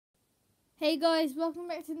Hey guys, welcome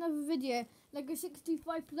back to another video. Lego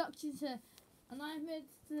 625 Productions here, and I'm here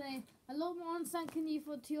today. A lot more on thanking you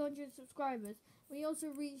for 200 subscribers. We also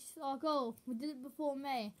reached our goal. We did it before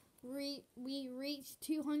May. We reached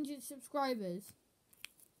 200 subscribers.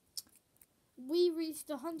 We reached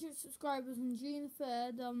 100 subscribers on June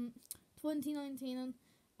 3rd, 2019,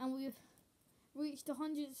 and we've reached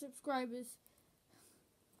 100 subscribers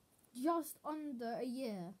just under a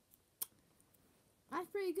year. That's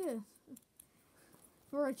pretty good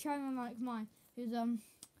for a channel like mine, who's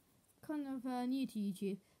kind of new to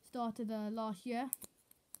YouTube. Started last year.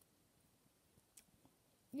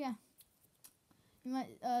 Yeah, you might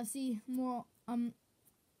see more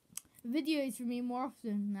videos from me more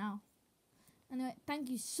often now. Anyway, thank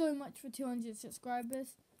you so much for 200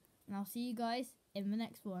 subscribers, and I'll see you guys in the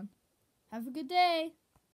next one. Have a good day.